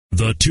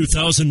The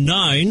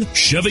 2009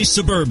 Chevy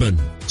Suburban.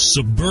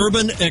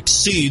 Suburban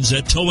exceeds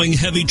at towing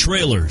heavy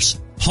trailers,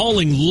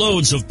 hauling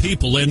loads of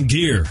people and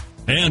gear,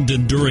 and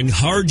enduring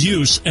hard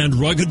use and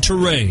rugged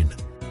terrain.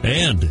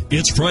 And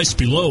it's priced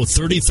below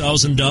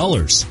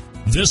 $30,000.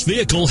 This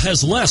vehicle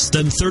has less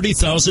than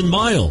 30,000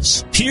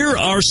 miles. Here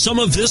are some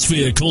of this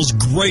vehicle's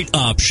great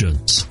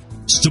options: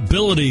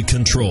 stability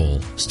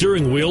control,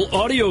 steering wheel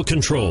audio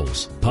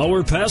controls,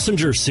 power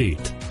passenger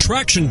seat,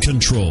 traction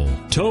control,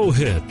 tow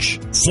hitch,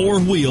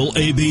 4-wheel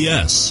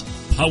ABS,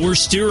 power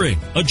steering,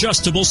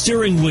 adjustable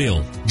steering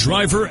wheel,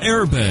 driver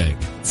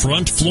airbag,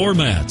 front floor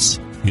mats.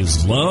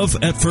 Is love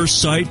at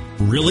first sight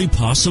really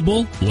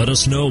possible? Let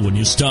us know when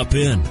you stop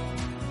in.